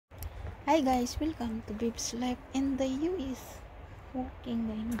Hi guys, welcome to Bib's Life in the US. Walking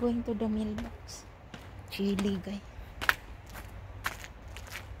guys, going to the mailbox. Chilly guys.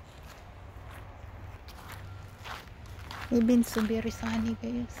 Even so very sunny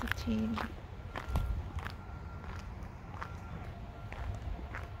guys sa Chile.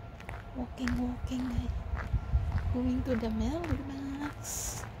 Walking guys. Going to the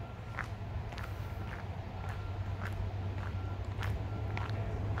mailbox.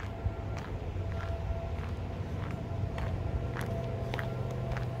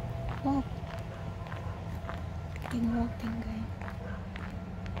 Walking guys.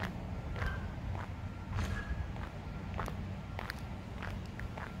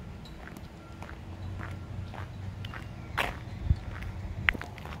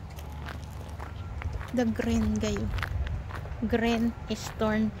 The green guys. Green is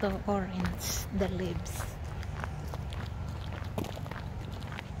turned to orange, the leaves.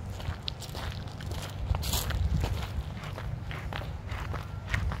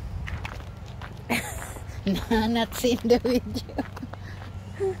 Nah, not seen the video.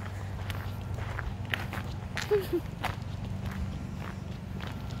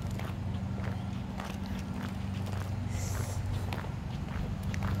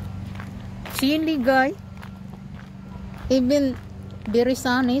 Chilly guy. Even very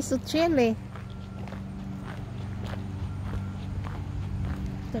sunny so chilly.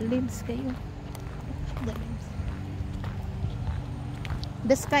 The leaves kayo. The leaves.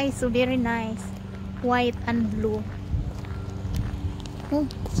 The sky is so very nice. White and blue. Oh,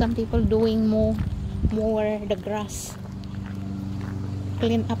 some people doing mow the grass.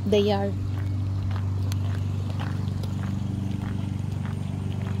 Clean up the yard.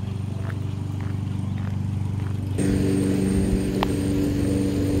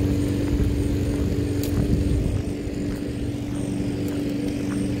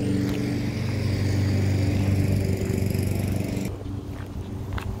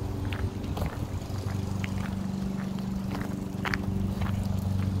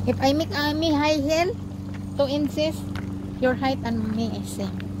 If I make me high heel, to insist, your height and me is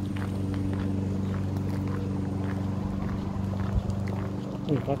same.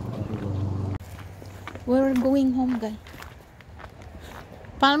 We're going home, guys.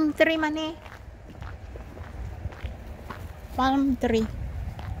 Palm tree man eh. Palm tree.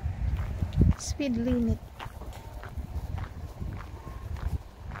 Speed limit.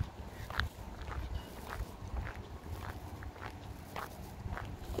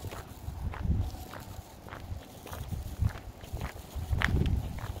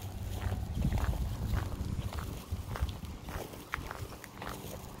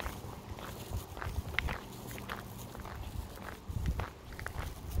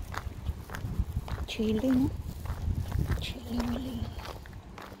 Chili, no? Chili Willy.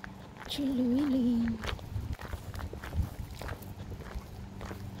 Chili Willy.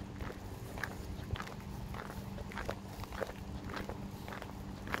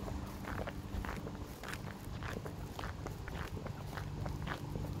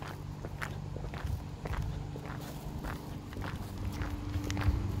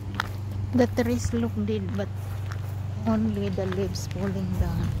 The trees look dead, but only the leaves falling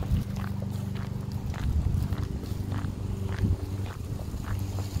down.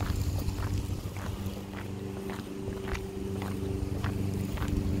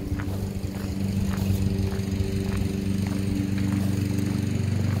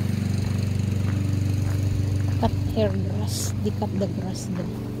 Cut hair grass, they cut the grass though,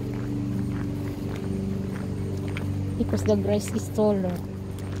 because the grass is taller.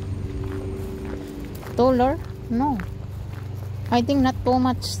 No, I think not too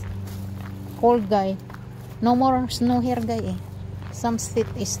much cold guy. No more snow here guy eh. Some state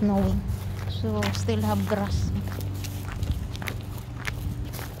is snowing, so still have grass.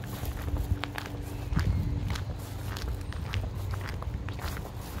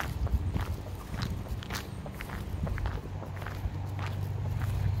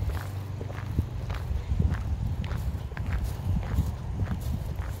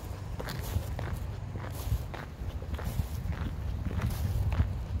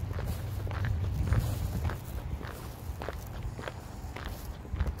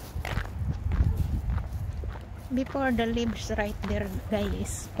 Before the leaves right there guys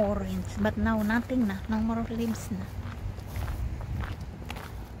is orange, but now nothing na, no more leaves na.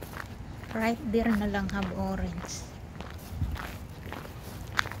 Right there na lang have orange.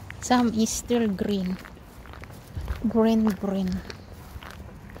 Some is still green. Green.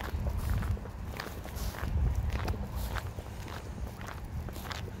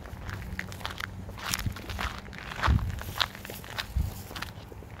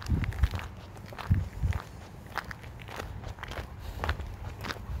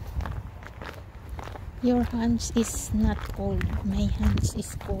 Your hands is not cold. My hands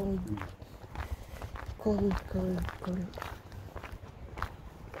is cold. Cold, cold, cold.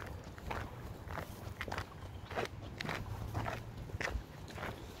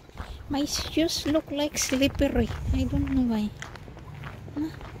 My shoes look like slippery. I don't know why.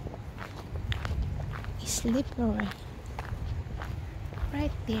 Huh? It's slippery.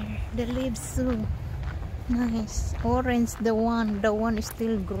 Right there. The leaves so nice. Orange, the one is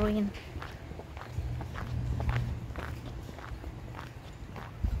still green.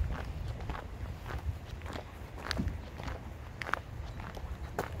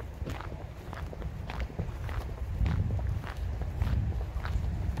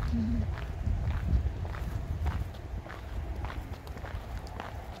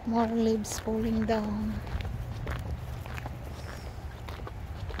 More leaves falling down.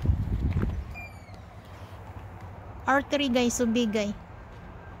 Artery guys, so big guy.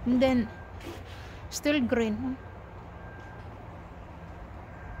 And then still green. Huh?